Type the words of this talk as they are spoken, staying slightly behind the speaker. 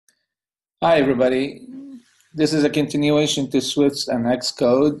Hi, everybody. This is a continuation to Swift's and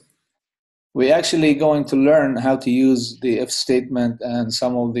Xcode. We're actually going to learn how to use the if statement and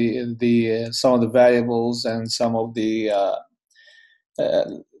some of the variables and some of uh,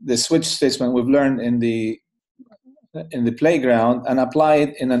 the switch statement we've learned in the playground and apply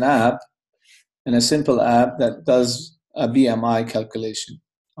it in an app, in a simple app that does a BMI calculation.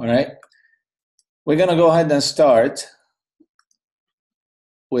 All right. We're going to go ahead and start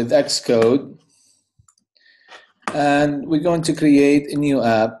with Xcode, and we're going to create a new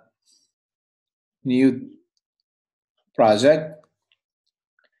app, new project.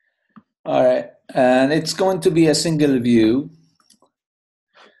 All right, and it's going to be a single view.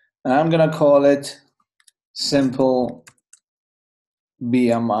 And I'm going to call it simple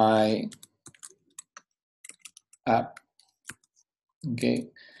BMI app. Okay,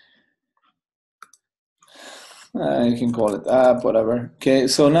 you can call it app, whatever. Okay,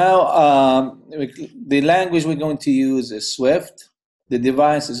 so now the language we're going to use is Swift. The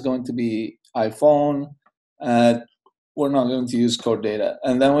device is going to be iPhone. We're not going to use core data.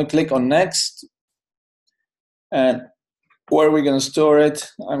 And then we click on next. And where are we going to store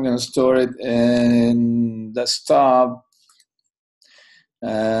it? I'm going to store it in desktop.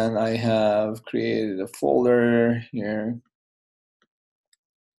 And I have created a folder here.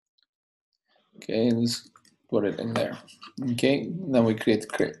 Okay, let's put it in there. Okay, then we create.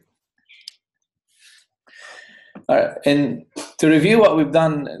 All right, and to review what we've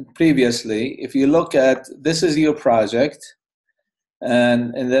done previously, if you look at, this is your project.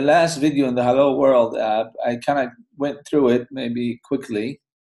 And in the last video in the Hello World app, I kind of went through it maybe quickly,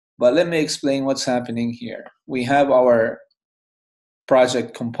 but let me explain what's happening here. We have our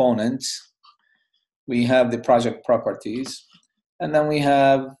project components, we have the project properties, and then we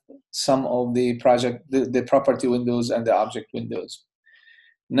have some of the the property windows and the object windows.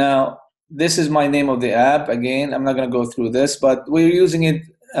 Now, this is my name of the app. Again, I'm not going to go through this, but we're using it.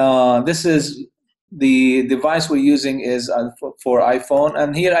 This is the device we're using is for iPhone,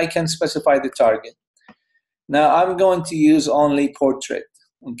 and here I can specify the target. Now, I'm going to use only portrait.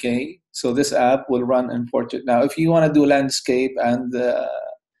 Okay, so this app will run in portrait. Now, if you want to do landscape and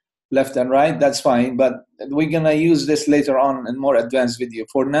left and right, that's fine, but we're going to use this later on in more advanced video.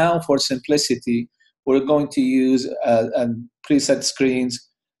 For now, for simplicity, we're going to use preset screens,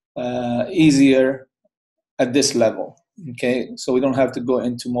 easier at this level. Okay, so we don't have to go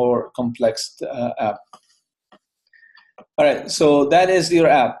into more complex app. All right, so that is your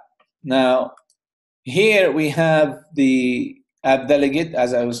app. Now, here we have the app delegate,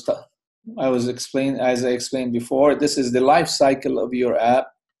 as I explained before. This is the life cycle of your app.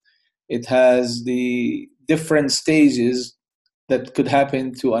 It has the different stages that could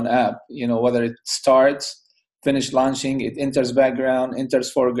happen to an app, you know, whether it starts, finish launching, it enters background,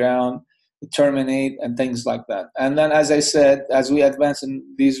 enters foreground, terminate, and things like that. And then, as I said, as we advance in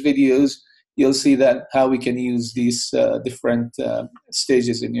these videos, you'll see that how we can use these different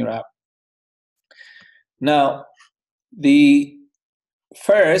stages in your app. Now, the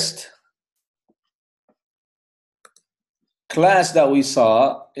first class that we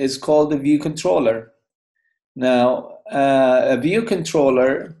saw is called the view controller. Now, a view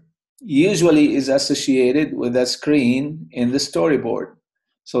controller usually is associated with a screen in the storyboard.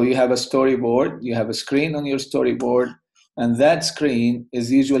 So you have a storyboard, you have a screen on your storyboard, and that screen is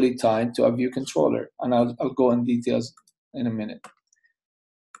usually tied to a view controller. And I'll go in details in a minute.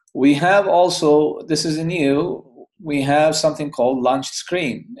 We have also, this is new, we have something called launch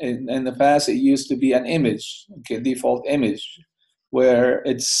screen. In the past, it used to be an image, okay, default image, where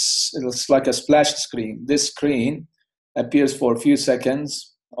it's like a splash screen. This screen appears for a few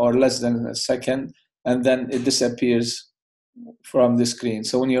seconds or less than a second, and then it disappears from the screen.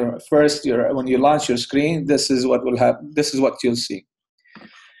 So when when you launch your screen, this is what will happen. This is what you'll see.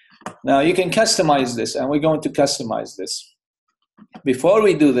 Now you can customize this, and we're going to customize this. Before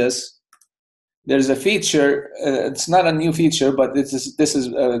we do this, there's a feature. It's not a new feature, but this is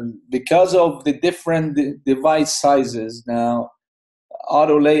because of the different device sizes. Now,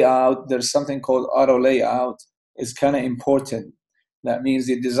 auto layout. There's something called auto layout. Is kind of important. That means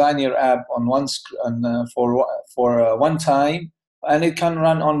you design your app on for one time, and it can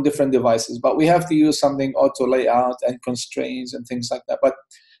run on different devices. But we have to use something auto layout and constraints and things like that. But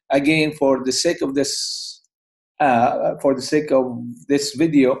again, for the sake of this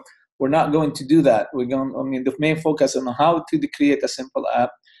video, we're not going to do that. The main focus on how to create a simple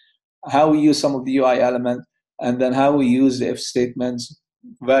app, how we use some of the UI element, and then how we use the if statements,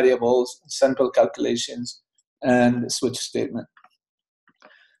 variables, simple calculations, and switch statement.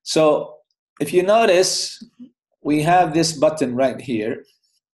 So if you notice, we have this button right here.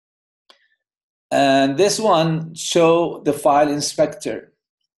 And this one show the file inspector.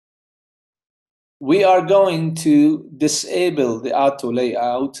 We are going to disable the auto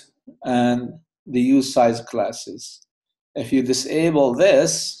layout and the use size classes. If you disable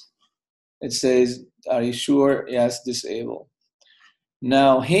this, it says, are you sure? Yes, disable.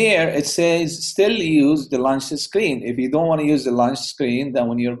 Now here it says still use the launch screen. If you don't want to use the launch screen, then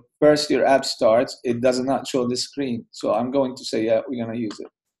when your app starts, it does not show the screen. So I'm going to say, yeah, we're going to use it.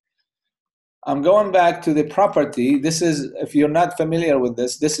 I'm going back to the property. This is, if you're not familiar with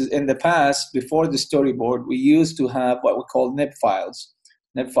this, this is in the past, before the storyboard, we used to have what we call nib files.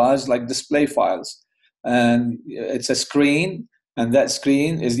 Nib files like display files. And it's a screen, and that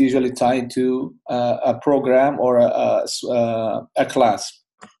screen is usually tied to a program or a class.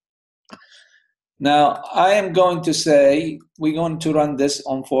 Now, I am going to say we're going to run this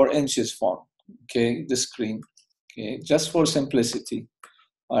on 4 inches font, okay, the screen, okay, just for simplicity.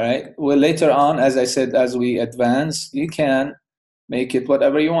 All right. Well, later on, as I said, as we advance, you can make it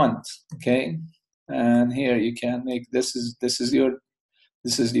whatever you want. Okay. And here you can make this is your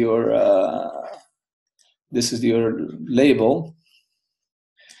label.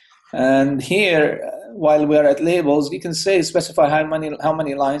 And here, while we're at labels, you can say specify how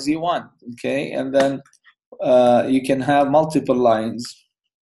many lines you want. Okay. And then you can have multiple lines.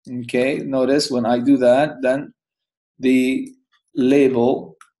 Okay. Notice when I do that, then the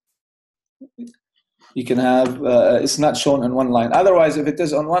label, you can have, it's not shown on one line. Otherwise, if it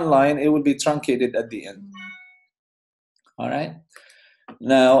is on one line, it would be truncated at the end. All right.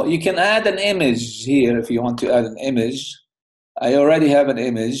 Now, you can add an image here if you want to add an image. I already have an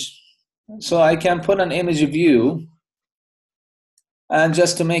image. So I can put an image view. And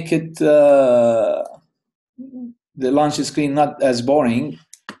just to make it the launch screen not as boring,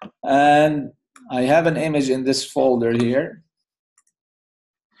 and I have an image in this folder here.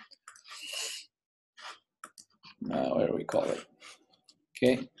 Where do we call it?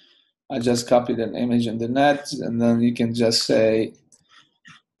 Okay, I just copied an image in the net, and then you can just say,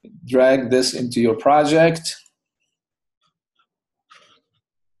 drag this into your project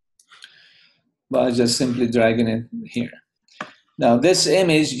by just simply dragging it here. Now this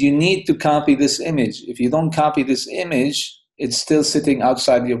image, you need to copy this image. If you don't copy this image, it's still sitting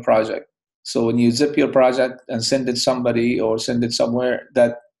outside your project. So when you zip your project and send it somebody or send it somewhere,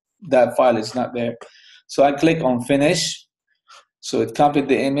 that file is not there. So I click on finish. So it copied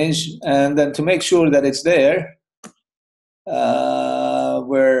the image, and then to make sure that it's there,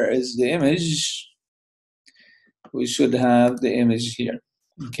 where is the image? We should have the image here.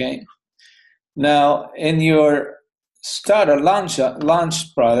 Okay. Now in your starter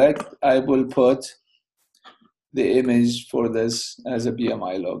launch product, I will put the image for this as a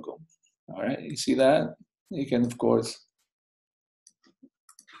BMI logo. All right, you see that? You can of course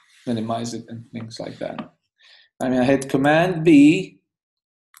minimize it and things like that. I mean, I hit Command B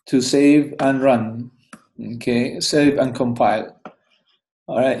to save and run. Okay, save and compile.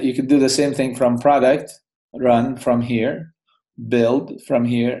 All right, you can do the same thing from product, run from here, build from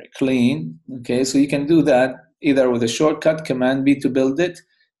here, clean. Okay, so you can do that either with a shortcut, Command B to build it,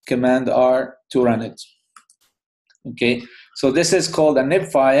 Command R to run it. Okay, so this is called a nib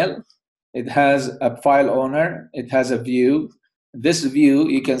file. It has a file owner, it has a view. This view,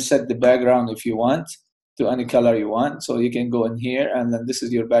 you can set the background if you want to any color you want. So you can go in here, and then this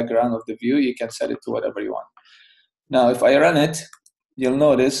is your background of the view. You can set it to whatever you want. Now, if I run it, you'll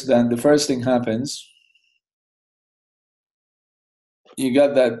notice then the first thing happens. You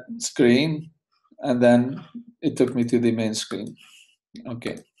got that screen, and then it took me to the main screen.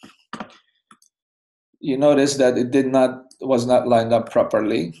 Okay. You notice that it was not lined up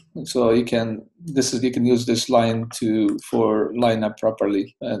properly. So you can use this line for line up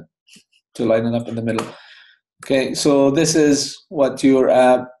properly, to line it up in the middle. Okay, so this is what your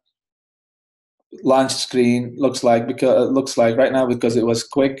app launch screen looks like right now, because it was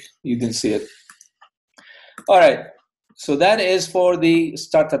quick, you didn't see it. All right, so that is for the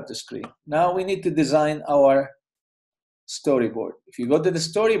startup screen. Now we need to design our storyboard. If you go to the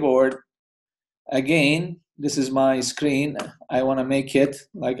storyboard, again, this is my screen. I want to make it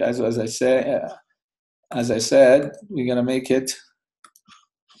like as I said, we're gonna make it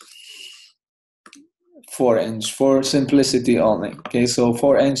 4-inch for simplicity only. Okay, so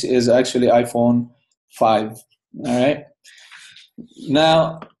 4-inch is actually iPhone 5. All right.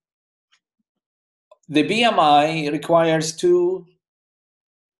 Now, the BMI requires two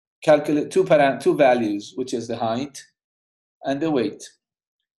values, which is the height and the weight.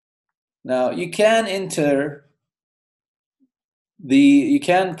 Now you can enter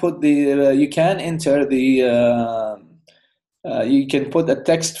the you can put a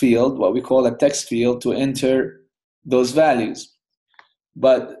text field, what we call a text field, to enter those values.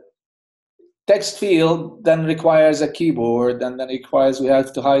 But text field then requires a keyboard, and then we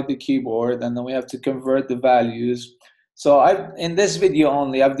have to hide the keyboard, and then we have to convert the values. So in this video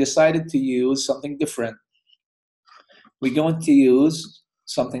only, I've decided to use something different. We're going to use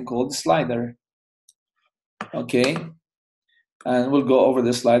something called slider. Okay, and we'll go over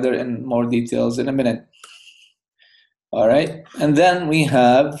the slider in more details in a minute. All right, and then we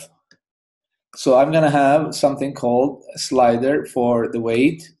have, so I'm going to have something called a slider for the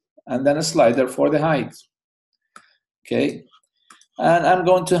weight, and then a slider for the height. Okay, and I'm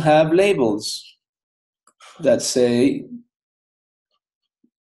going to have labels that say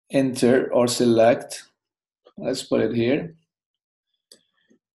enter or select. Let's put it here.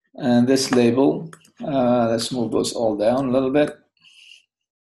 And this label, let's move those all down a little bit.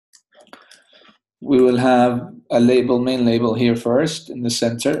 We will have a label, main label here first in the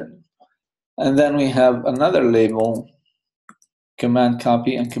center. And then we have another label, Command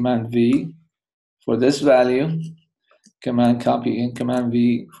copy and Command V for this value. Command copy and Command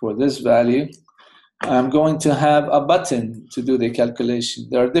V for this value. I'm going to have a button to do the calculation.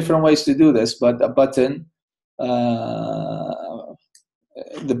 There are different ways to do this, but a button,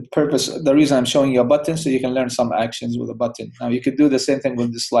 the reason I'm showing you a button so you can learn some actions with a button. Now you could do the same thing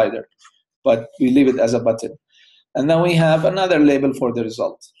with the slider, but we leave it as a button. And then we have another label for the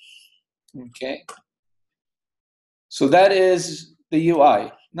result. Okay. So that is the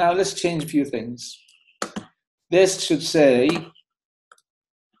UI. Now let's change a few things. This should say,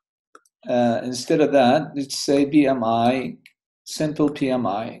 instead of that, let's say BMI, simple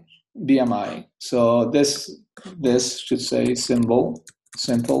BMI. So this should say simple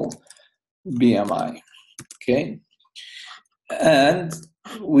BMI. Okay, and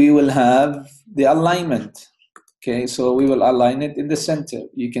we will have the alignment. Okay, so we will align it in the center.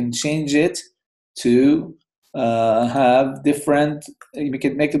 You can change it to have different, you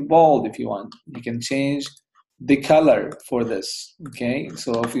can make it bold if you want. You can change the color for this. Okay,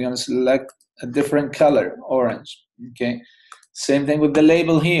 so if you're going to select a different color, orange. Okay, same thing with the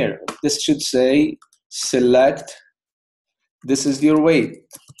label here. This should say select, this is your weight.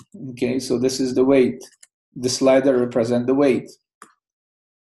 Okay, so this is the weight. The slider represents the weight.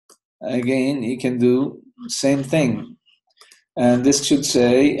 Again, you can do same thing. And this should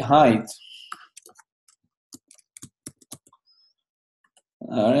say height.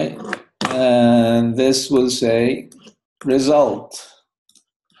 All right, and this will say result.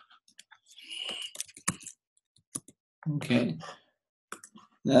 Okay,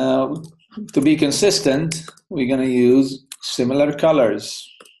 now to be consistent, we're going to use similar colors.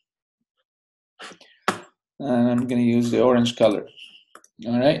 And I'm going to use the orange color.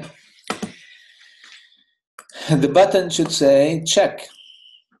 All right, the button should say check.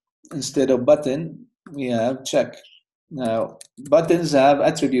 Instead of button, we have check. Now, buttons have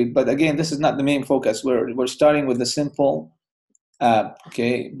attribute, but again, this is not the main focus. We're starting with the simple app.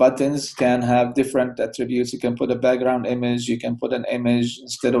 Okay, buttons can have different attributes. You can put a background image. You can put an image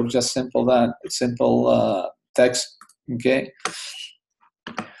instead of just simple text. Okay.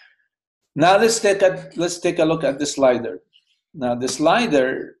 Now let's take a look at the slider. Now the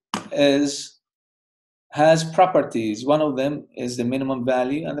slider has properties. One of them is the minimum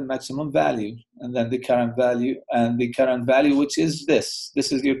value and the maximum value, and then the current value, and the current value, which is this.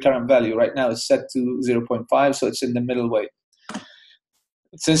 This is your current value. Right now it's set to 0.5, so it's in the middle weight.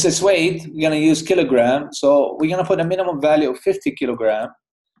 Since it's weight, we're going to use kilogram, so we're going to put a minimum value of 50 kilogram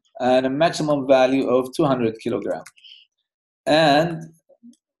and a maximum value of 200 kilogram. And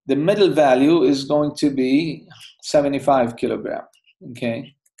the middle value is going to be 75 kilogram.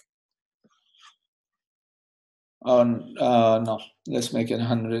 Okay. No, let's make it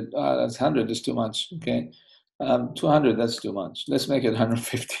 100. That's 100 is too much. Okay, 200, that's too much. Let's make it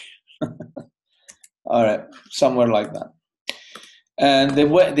 150. All right, somewhere like that. And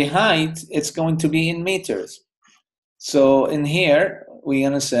the height, it's going to be in meters. So in here, we're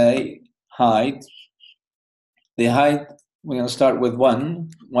going to say height. The height, we're going to start with 1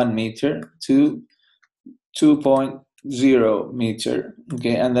 meter to 2.0 meter.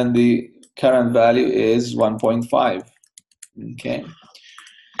 Okay, and then the current value is 1.5. Okay.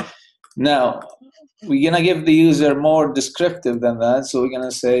 Now we're gonna give the user more descriptive than that, so we're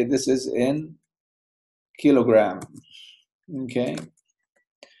gonna say this is in kilogram. Okay.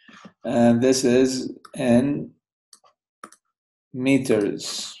 And this is in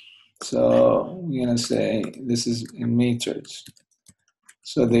meters. So we're gonna say this is in meters,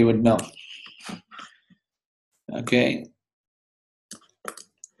 so they would know. Okay.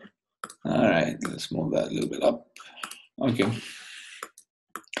 All right, let's move that a little bit up. Okay.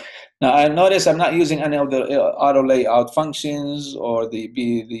 Now I notice I'm not using any of the auto layout functions or the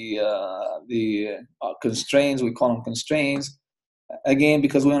constraints. We call them constraints again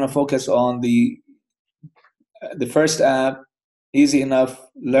because we want to focus on the first app. Easy enough,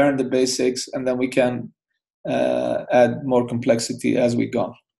 learn the basics, and then we can add more complexity as we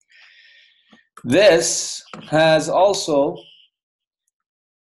go. This has also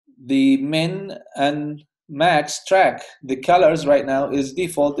the min and max track. The colors right now is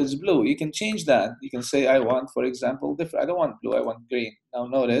default is blue. You can change that. You can say I want, for example, different. I don't want blue, I want green. Now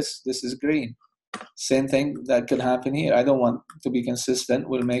notice this is green. Same thing that could happen here. I don't want to be consistent.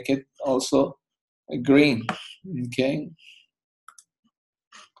 We'll make it also green. Okay.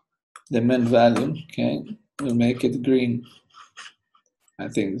 The min value, okay, we'll make it green. I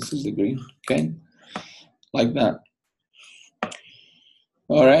think this is the green, okay, like that.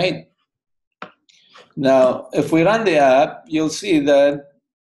 All right. Now, if we run the app, you'll see that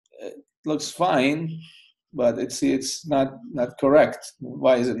it looks fine, but it's not correct.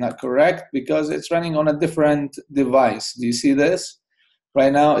 Why is it not correct? Because it's running on a different device. Do you see this?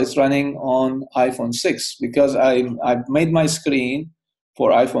 Right now, it's running on iPhone 6 because I've made my screen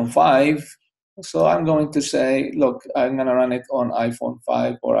for iPhone 5. So I'm going to say, look, I'm going to run it on iPhone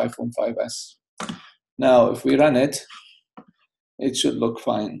 5 or iPhone 5S. Now, if we run it, it should look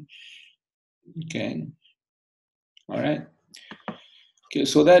fine. Okay. All right. Okay,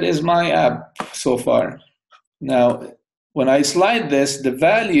 so that is my app so far. Now, when I slide this, the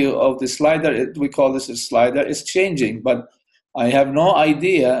value of the slider, we call this a slider, is changing, but I have no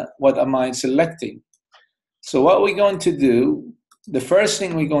idea what am I selecting. So what we're going to do, the first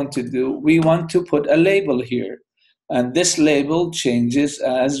thing we're going to do, we want to put a label here. And this label changes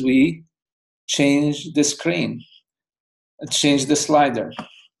as we change the screen, change the slider.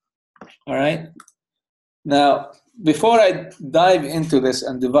 All right. Now, before I dive into this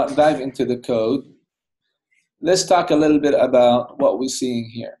and dive into the code, let's talk a little bit about what we're seeing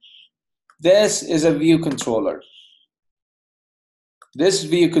here. This is a view controller. This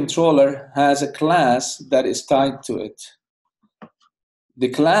view controller has a class that is tied to it. The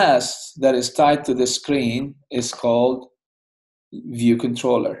class that is tied to the screen is called view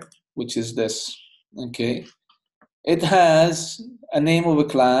controller, which is this, okay? It has a name of a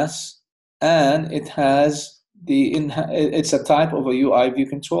class, and it has it's a type of a UI view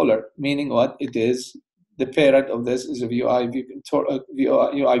controller, meaning what it is. The parent of this is a UI view controller.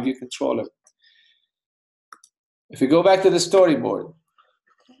 If we go back to the storyboard,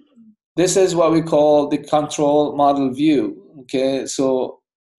 this is what we call the control model view. Okay, so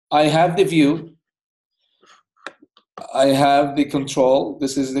I have the view, I have the control,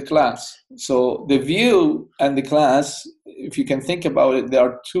 this is the class. So the view and the class, if you can think about it, they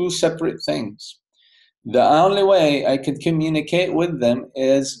are two separate things. The only way I can communicate with them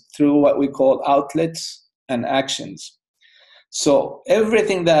is through what we call outlets and actions. So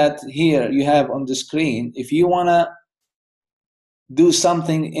everything that here you have on the screen, if you want to do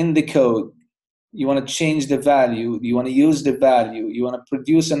something in the code, you want to change the value, you want to use the value, you want to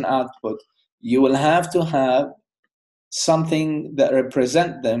produce an output, you will have to have something that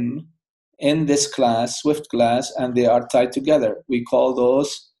represent them in this class, Swift class, and they are tied together. We call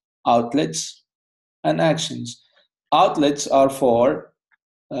those outlets and actions. Outlets are for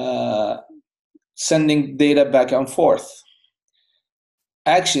sending data back and forth.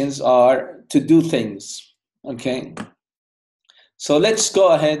 Actions are to do things, okay? So let's go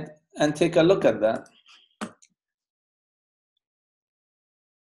ahead and take a look at that.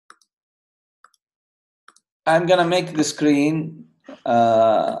 I'm gonna make the screen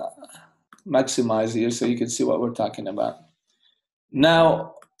maximize here so you can see what we're talking about.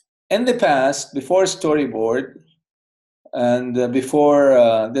 Now, in the past, before storyboard and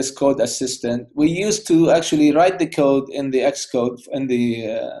before this code assistant, we used to actually write the code in the Xcode in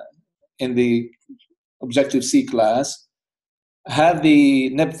the Objective-C class, have the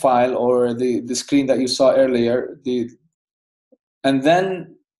nib file or the screen that you saw earlier, and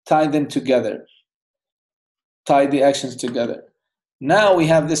then tie them together, tie the actions together. Now we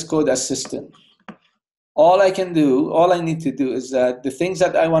have this code assistant. All I need to do is that the things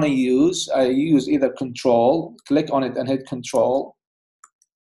that I want to use, I use either control, click on it and hit control,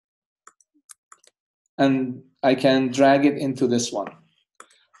 and I can drag it into this one.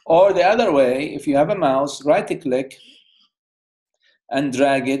 Or the other way, if you have a mouse, right-click and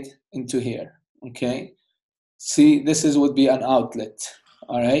drag it into here, okay? See, this would be an outlet,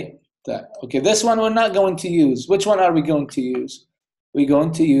 all right? Okay, this one we're not going to use. Which one are we going to use? We're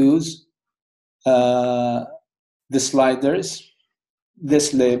going to use the sliders,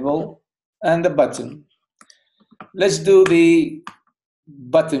 this label, and the button. let's do the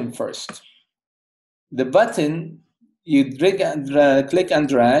button first. The button, you click and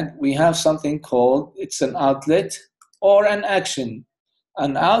drag. We have something called, it's an outlet or an action.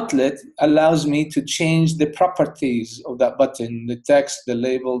 An outlet allows me to change the properties of that button, the text, the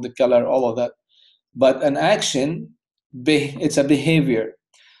label, the color, all of that. But an action, it's a behavior.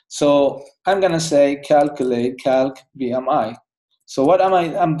 So I'm going to say calculate calc BMI. So what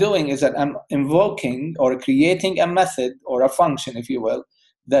I'm doing is that I'm invoking or creating a method or a function, if you will,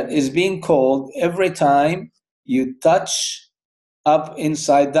 that is being called every time you touch up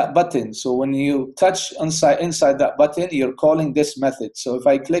inside that button. So when you touch inside that button, you're calling this method. So if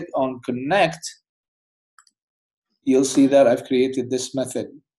I click on connect, you'll see that I've created this method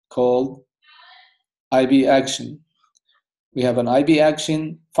called IB action. We have an IB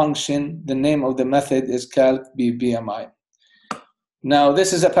action function. The name of the method is calc BMI. Now,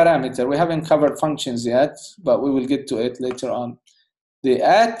 this is a parameter. We haven't covered functions yet, but we will get to it later on. The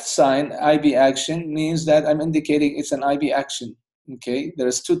 @ sign IB action means that I'm indicating it's an IB action. Okay,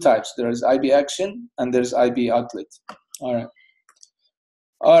 there's two types. There is IB action and there's IB outlet. All right.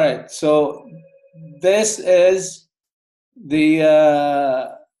 All right. So this is the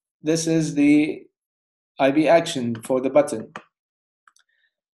IB action for the button.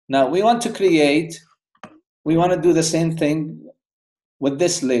 Now we want to do the same thing with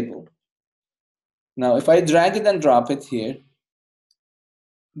this label. Now if I drag it and drop it here,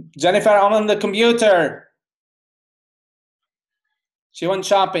 Jennifer, I'm on the computer. She went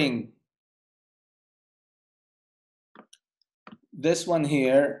shopping. This one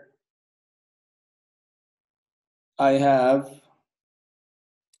here, we're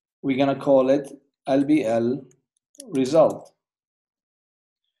gonna call it LBL result.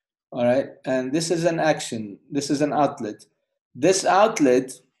 All right, and this is an action, this is an outlet. This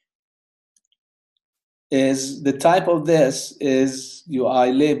outlet is, the type of this is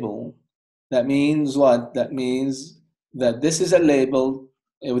UI label. That means what? That means that this is a label.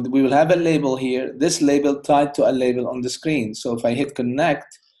 We will have a label here, this label tied to a label on the screen. So if I hit connect,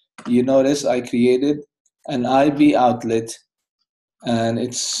 you notice I created an IB outlet, and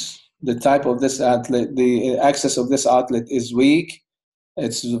it's the type of this outlet, the access of this outlet is weak.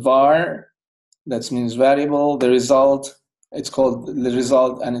 It's var, that means variable. The result, it's called the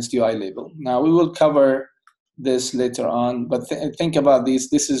result, and it's UI label. Now we will cover this later on, but think about these.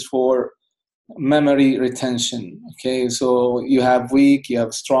 This is for memory retention. Okay, so you have weak, you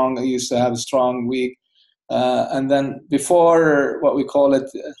have strong. You used to have strong, weak, and then before, what we call it,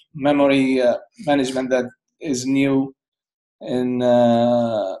 memory management, that is new in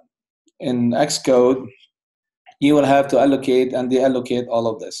Xcode. You will have to allocate and deallocate all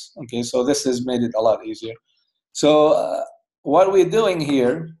of this. Okay, so this has made it a lot easier. So what we're doing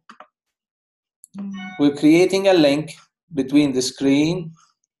here, we're creating a link between the screen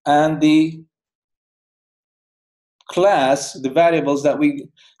and the class, the variables that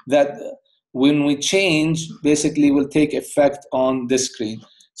when we change, basically will take effect on this screen.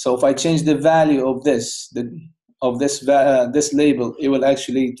 So if I change the value of this label, it will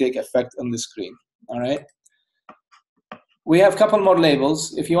actually take effect on the screen. All right. We have a couple more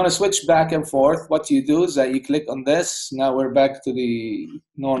labels. If you want to switch back and forth, what you do is that you click on this. Now we're back to the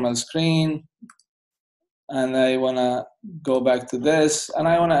normal screen. And I want to go back to this. And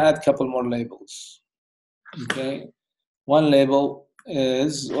I want to add a couple more labels. Okay. One label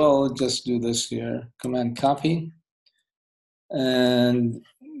is, well, just do this here. Command copy. And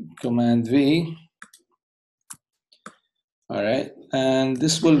Command V. All right. And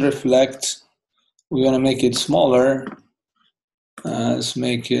this will reflect, we want to make it smaller. Let's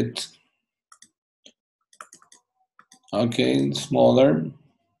make it, okay, smaller.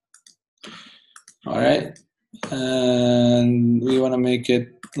 All right, and we want to make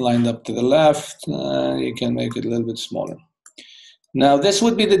it lined up to the left. You can make it a little bit smaller. Now this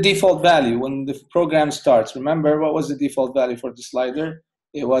would be the default value when the program starts. Remember, what was the default value for the slider?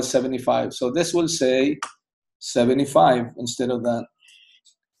 It was 75. So this will say 75 instead of that.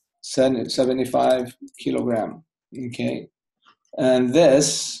 75 kilogram. Okay. And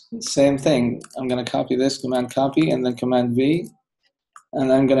this, same thing. I'm going to copy this, Command copy, and then Command V. And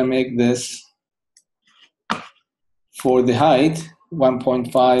I'm going to make this, for the height,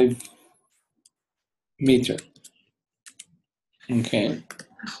 1.5 meter. Okay.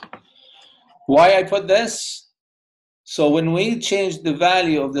 Why I put this? So when we change the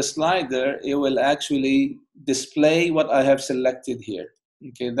value of the slider, it will actually display what I have selected here.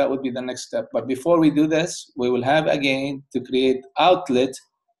 Okay, that would be the next step. But before we do this, we will have again to create outlet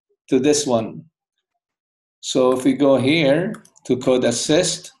to this one. So if we go here to code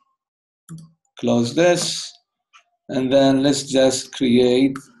assist, close this, And then let's just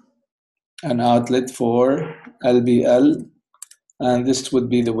create an outlet for LBL, and this would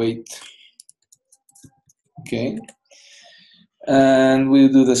be the weight. Okay, and we'll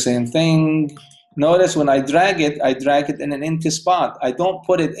do the same thing. Notice when I drag it in an empty spot. I don't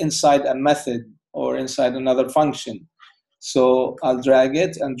put it inside a method or inside another function. So I'll drag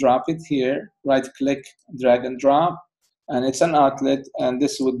it and drop it here, right click, drag and drop, and it's an outlet, and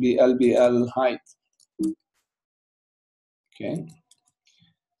this would be LBL height. Okay.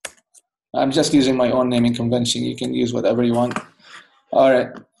 I'm just using my own naming convention. You can use whatever you want. All right,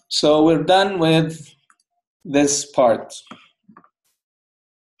 so we're done with this part.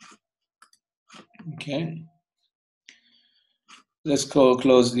 Okay. Let's go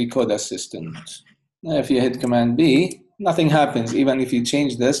close the code assistant. Now, if you hit Command B, nothing happens. Even if you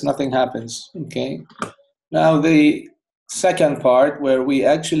change this, nothing happens. Okay. Now the second part where we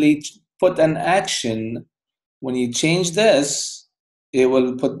actually put an action. When you change this, it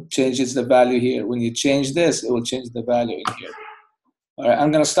will changes the value here. When you change this, it will change the value in here. All right,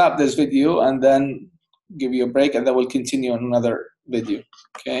 I'm going to stop this video and then give you a break, and then we'll continue on another video.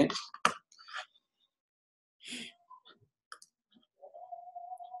 Okay.